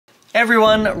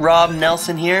Everyone, Rob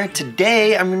Nelson here.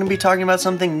 Today I'm going to be talking about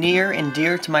something near and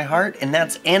dear to my heart, and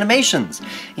that's animations.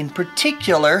 In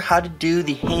particular, how to do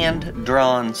the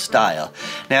hand-drawn style.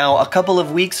 Now, a couple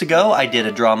of weeks ago I did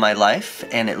a Draw My Life,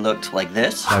 and it looked like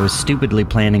this. I was stupidly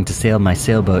planning to sail my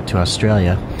sailboat to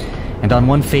Australia, and on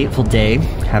one fateful day,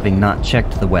 having not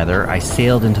checked the weather, I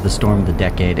sailed into the storm of the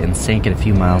decade and sank it a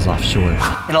few miles offshore.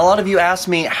 And a lot of you asked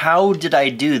me, how did I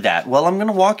do that? Well, I'm going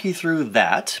to walk you through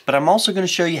that, but I'm also going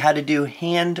to show you how to do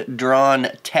hand-drawn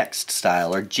text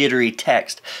style, or jittery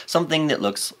text, something that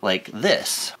looks like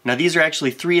this. Now, these are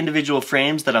actually 3 individual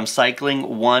frames that I'm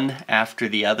cycling one after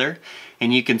the other,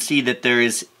 and you can see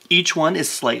that each one is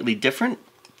slightly different.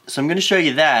 So I'm going to show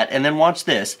you that, and then watch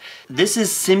this. This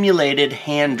is simulated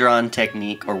hand-drawn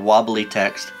technique, or wobbly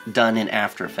text, done in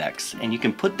After Effects. And you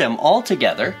can put them all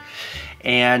together,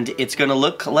 and it's going to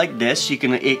look like this.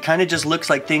 It kind of just looks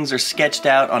like things are sketched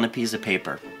out on a piece of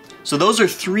paper. So those are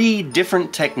 3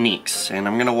 different techniques, and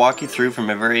I'm going to walk you through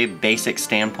from a very basic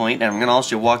standpoint, and I'm going to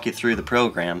also walk you through the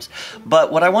programs.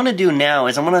 But what I want to do now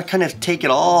is I'm going to kind of take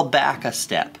it all back a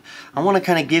step. I want to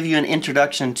kind of give you an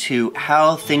introduction to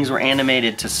how things were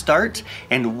animated to start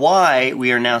and why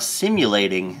we are now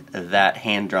simulating that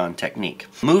hand-drawn technique.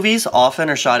 Movies often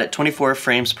are shot at 24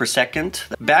 frames per second.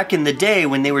 Back in the day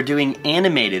when they were doing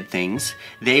animated things,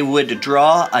 they would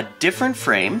draw a different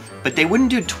frame, but they wouldn't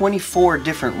do 24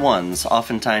 different ones.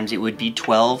 Oftentimes it would be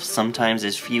 12, sometimes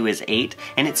as few as 8,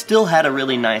 and it still had a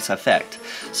really nice effect.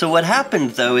 So what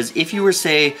happened though is if you were,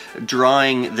 say,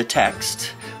 drawing the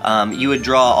text, you would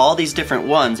draw all these different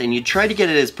ones and you'd try to get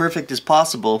it as perfect as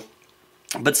possible,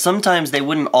 but sometimes they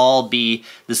wouldn't all be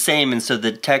the same, and so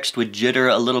the text would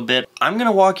jitter a little bit. I'm going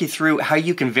to walk you through how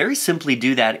you can very simply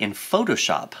do that in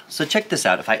Photoshop. So check this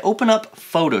out. If I open up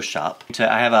Photoshop,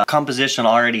 I have a composition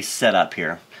already set up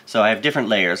here. So I have different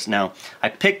layers. Now, I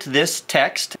picked this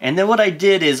text, and then what I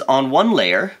did is on one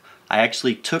layer, I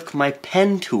actually took my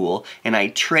pen tool and I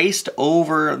traced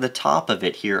over the top of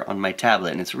it here on my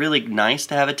tablet. And it's really nice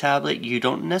to have a tablet. You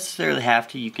don't necessarily have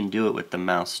to. You can do it with the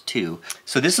mouse too.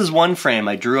 So this is one frame.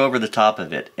 I drew over the top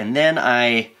of it. And then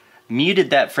I muted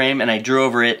that frame and I drew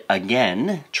over it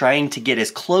again, trying to get as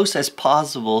close as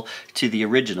possible to the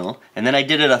original. And then I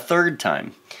did it a third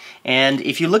time. And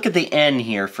if you look at the N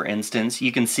here, for instance,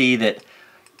 you can see that,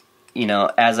 you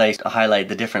know, as I highlight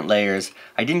the different layers,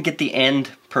 I didn't get the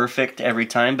end perfect every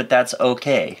time, but that's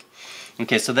okay.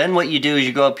 Okay, so then what you do is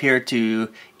you go up here to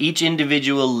each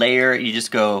individual layer, you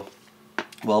just go,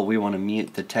 well, we want to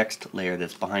mute the text layer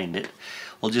that's behind it.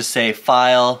 We'll just say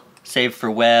File, Save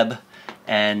for Web,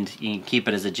 and you can keep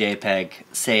it as a JPEG,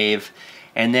 Save.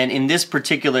 And then in this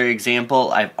particular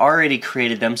example, I've already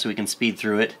created them so we can speed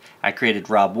through it. I created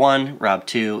Rob 1, Rob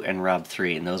 2, and Rob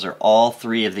 3, and those are all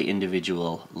 3 of the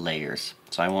individual layers.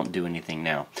 So I won't do anything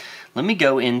now. Let me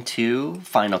go into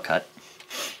Final Cut.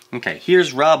 Okay,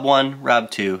 here's Rob 1,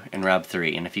 Rob 2, and Rob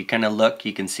 3. And if you kind of look,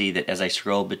 you can see that as I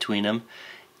scroll between them,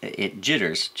 it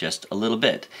jitters just a little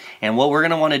bit. And what we're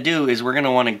going to want to do is we're going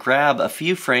to want to grab a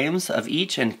few frames of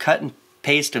each and cut and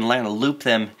paste and loop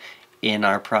them in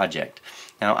our project.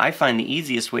 Now, I find the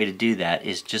easiest way to do that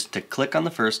is just to click on the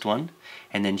first one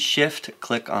and then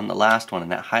shift-click on the last one,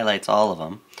 and that highlights all of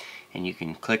them. And you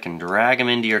can click and drag them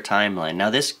into your timeline.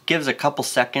 Now, this gives a couple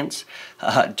seconds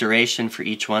duration for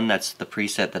each one. That's the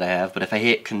preset that I have. But if I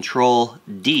hit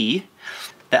Control-D,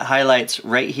 that highlights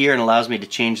right here and allows me to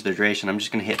change the duration. I'm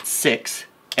just going to hit 6,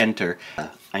 Enter.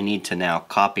 I need to now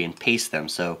copy and paste them.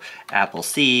 So Apple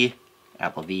C,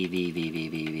 Apple V, V, V, V,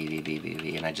 V, V, V, V, V,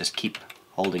 V, and I just keep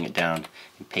holding it down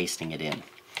and pasting it in.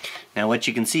 Now what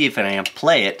you can see if I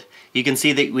play it, you can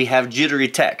see that we have jittery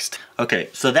text. Okay,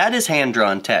 so that is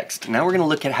hand-drawn text. Now we're going to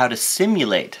look at how to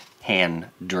simulate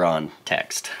hand-drawn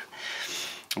text.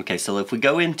 Okay, so if we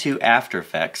go into After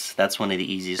Effects, that's one of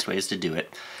the easiest ways to do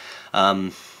it.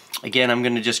 Again, I'm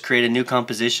going to just create a new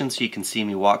composition so you can see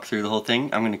me walk through the whole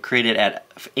thing. I'm going to create it at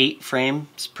 8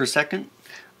 frames per second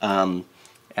at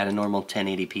a normal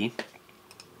 1080p.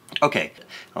 Okay,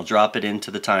 I'll drop it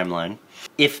into the timeline.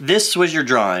 If this was your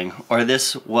drawing, or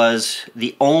this was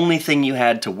the only thing you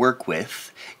had to work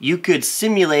with, you could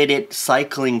simulate it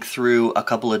cycling through a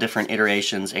couple of different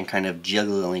iterations and kind of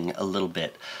jiggling a little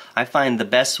bit. I find the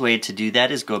best way to do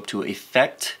that is go up to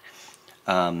Effect,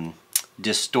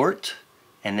 Distort,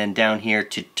 and then down here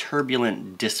to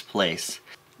Turbulent Displace.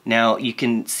 Now you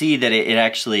can see that it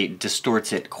actually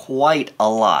distorts it quite a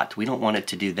lot. We don't want it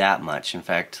to do that much. In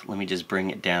fact, let me just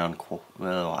bring it down,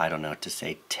 well, I don't know what to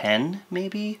say, 10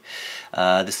 maybe?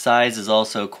 The size is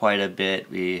also quite a bit.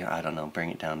 I don't know, bring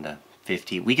it down to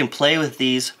 50. We can play with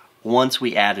these once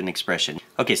we add an expression.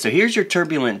 Okay, so here's your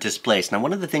turbulent displace. Now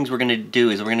one of the things we're going to do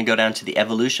is we're going to go down to the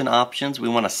evolution options. We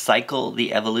want to cycle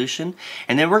the evolution,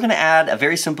 and then we're going to add a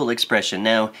very simple expression.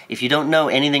 Now if you don't know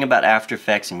anything about After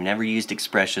Effects and you've never used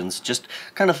expressions, just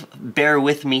kind of bear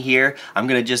with me here. I'm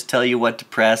going to just tell you what to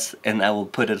press and I will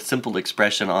put a simple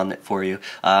expression on it for you.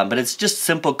 But it's just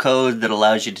simple code that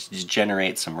allows you to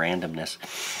generate some randomness.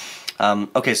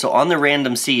 Okay, so on the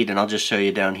random seed, and I'll just show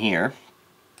you down here,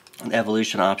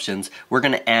 evolution options, we're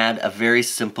going to add a very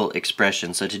simple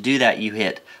expression. So to do that, you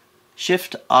hit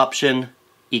Shift Option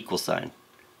equal sign.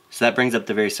 So that brings up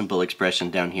the very simple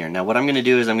expression down here. Now what I'm going to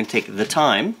do is I'm going to take the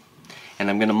time and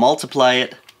I'm going to multiply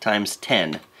it times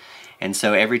 10. And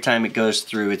so every time it goes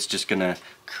through, it's just going to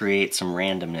create some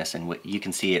randomness, and you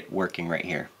can see it working right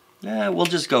here. We'll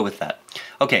just go with that.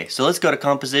 Okay, so let's go to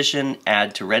Composition,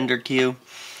 Add to Render Queue.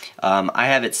 I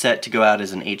have it set to go out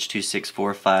as an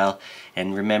H.264 file,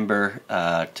 and remember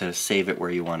to save it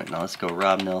where you want it. Now let's go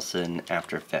Rob Nelson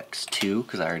After Effects 2,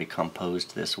 because I already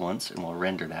composed this once, and we'll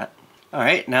render that.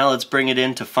 Alright, now let's bring it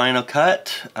into Final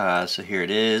Cut. So here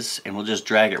it is, and we'll just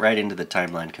drag it right into the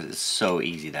timeline because it's so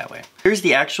easy that way. Here's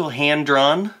the actual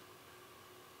hand-drawn.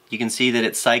 You can see that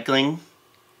it's cycling.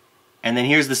 And then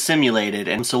here's the simulated,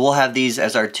 and so we'll have these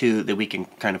as our two that we can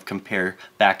kind of compare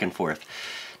back and forth.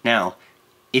 Now,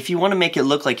 if you want to make it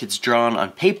look like it's drawn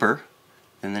on paper,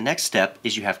 then the next step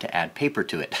is you have to add paper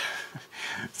to it.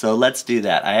 So let's do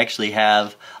that. I actually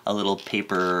have a little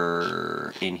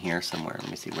paper in here somewhere. Let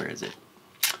me see, where is it?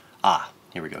 Ah,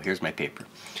 here we go. Here's my paper.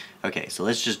 Okay, so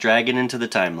let's just drag it into the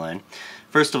timeline.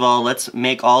 First of all, let's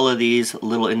make all of these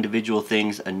little individual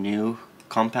things a new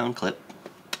compound clip.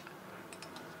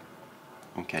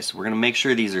 Okay, so we're going to make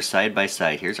sure these are side by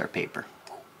side. Here's our paper.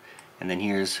 And then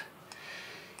here's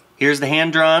the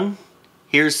hand-drawn,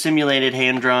 here's simulated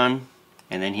hand-drawn,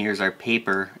 and then here's our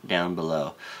paper down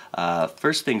below.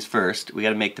 First things first, we got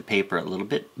to make the paper a little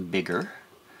bit bigger.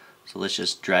 So let's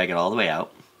just drag it all the way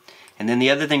out. And then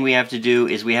the other thing we have to do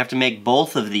is we have to make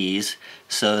both of these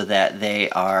so that they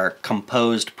are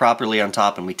composed properly on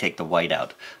top and we take the white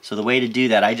out. So the way to do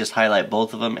that, I just highlight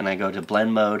both of them and I go to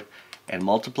Blend Mode and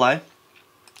Multiply.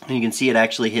 And you can see it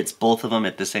actually hits both of them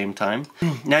at the same time.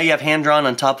 Now you have hand-drawn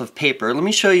on top of paper. Let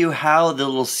me show you how the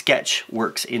little sketch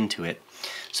works into it.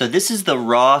 So this is the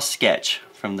raw sketch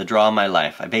from the Draw My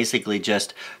Life. I basically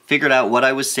just figured out what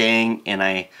I was saying and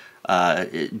I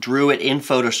drew it in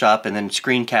Photoshop and then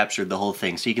screen captured the whole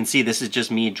thing. So you can see this is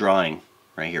just me drawing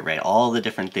right here, right? All the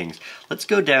different things. Let's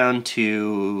go down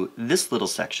to this little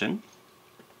section,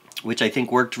 which I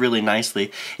think worked really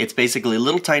nicely. It's basically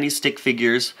little tiny stick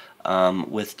figures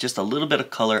with just a little bit of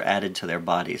color added to their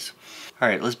bodies.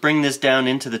 Alright, let's bring this down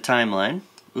into the timeline.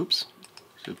 Oops.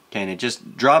 Okay, and it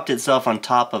just dropped itself on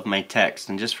top of my text,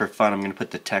 and just for fun I'm going to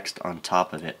put the text on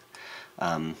top of it.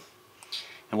 And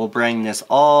we'll bring this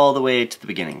all the way to the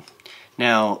beginning.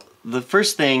 Now, the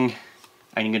first thing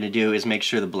I'm going to do is make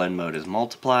sure the blend mode is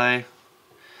multiply,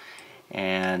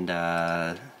 and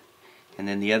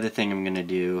then the other thing I'm going to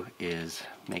do is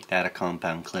make that a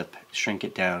compound clip, shrink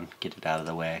it down, get it out of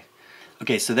the way.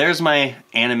 Okay, so there's my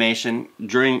animation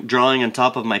drawing on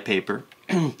top of my paper.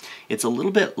 It's a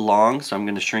little bit long, so I'm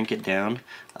going to shrink it down.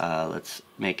 Let's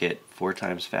make it 4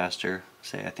 times faster.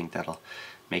 Say, I think that'll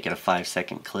make it a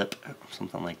 5-second clip,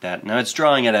 something like that. Now it's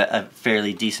drawing at a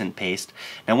fairly decent pace.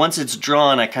 Now once it's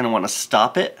drawn, I kind of want to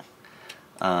stop it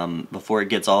before it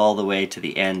gets all the way to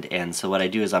the end. So what I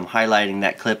do is I'm highlighting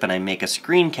that clip and I make a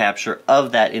screen capture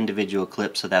of that individual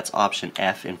clip, so that's Option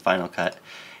F in Final Cut.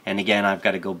 And again, I've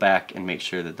got to go back and make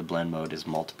sure that the blend mode is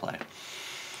multiply.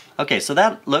 Okay, so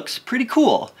that looks pretty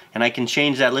cool, and I can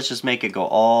change that. Let's just make it go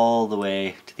all the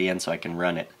way to the end so I can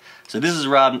run it. So this is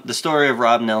the story of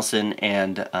Rob Nelson,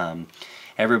 and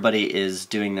everybody is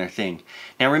doing their thing.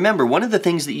 Now remember, one of the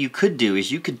things that you could do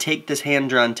is you could take this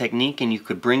hand-drawn technique and you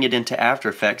could bring it into After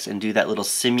Effects and do that little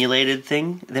simulated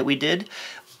thing that we did.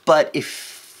 But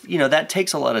if you know, that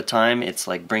takes a lot of time. It's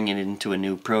like bringing it into a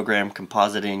new program,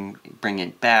 compositing, bringing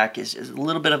it back is a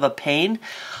little bit of a pain.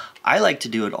 I like to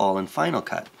do it all in Final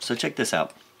Cut. So check this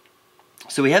out.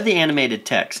 So we have the animated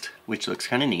text, which looks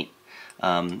kind of neat.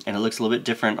 And it looks a little bit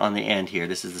different on the end here.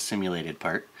 This is the simulated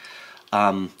part.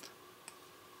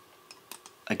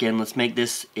 Again, let's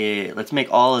make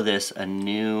all of this a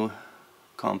new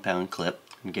compound clip.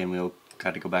 Again, we'll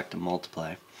got to go back to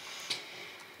multiply.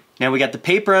 Now we got the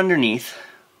paper underneath.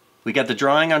 We got the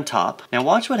drawing on top. Now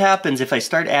watch what happens if I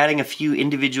start adding a few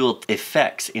individual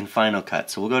effects in Final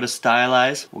Cut. So we'll go to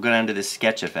Stylize, we'll go down to this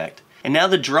sketch effect. And now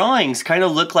the drawings kind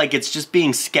of look like it's just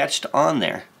being sketched on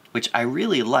there. which I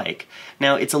really like.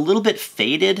 Now it's a little bit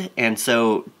faded, and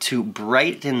so to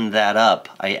brighten that up,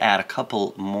 I add a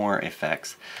couple more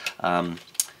effects.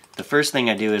 The first thing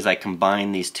I do is I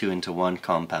combine these two into one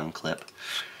compound clip.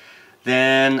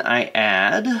 Then I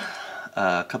add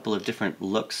a couple of different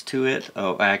looks to it.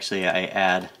 Oh, actually I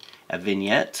add a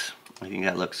vignette. I think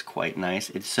that looks quite nice.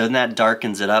 So that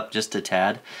darkens it up just a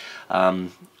tad.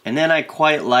 And then I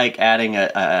quite like adding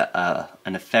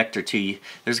an effect or two.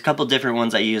 There's a couple different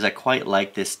ones I use. I quite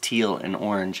like this teal and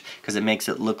orange because it makes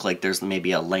it look like there's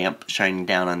maybe a lamp shining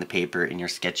down on the paper and you're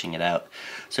sketching it out.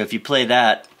 So if you play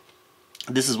that,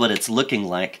 this is what it's looking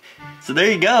like. So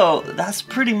there you go, that's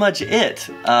pretty much it.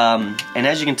 And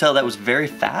as you can tell, that was very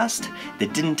fast.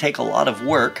 That didn't take a lot of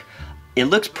work. It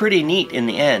looks pretty neat in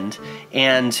the end,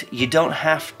 and you don't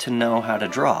have to know how to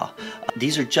draw.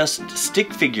 These are just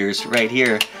stick figures right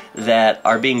here that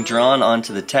are being drawn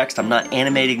onto the text. I'm not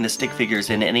animating the stick figures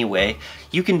in any way.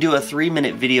 You can do a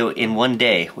 3-minute video in one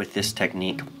day with this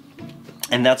technique.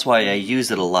 And that's why I use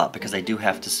it a lot, because I do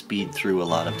have to speed through a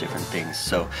lot of different things.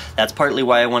 So that's partly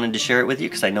why I wanted to share it with you,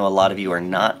 because I know a lot of you are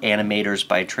not animators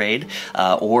by trade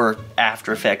or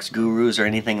After Effects gurus or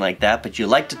anything like that, but you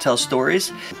like to tell stories,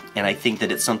 and I think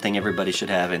that it's something everybody should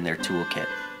have in their toolkit.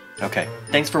 Okay,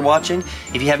 thanks for watching.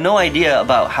 If you have no idea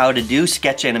about how to do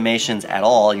sketch animations at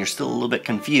all and you're still a little bit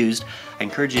confused, I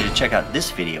encourage you to check out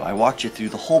this video. I walked you through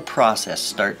the whole process,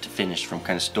 start to finish, from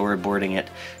kind of storyboarding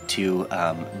it to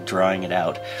drawing it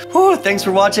out. Whew, thanks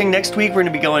for watching. Next week we're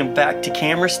going to be going back to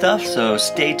camera stuff, so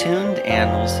stay tuned and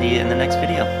we'll see you in the next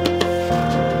video.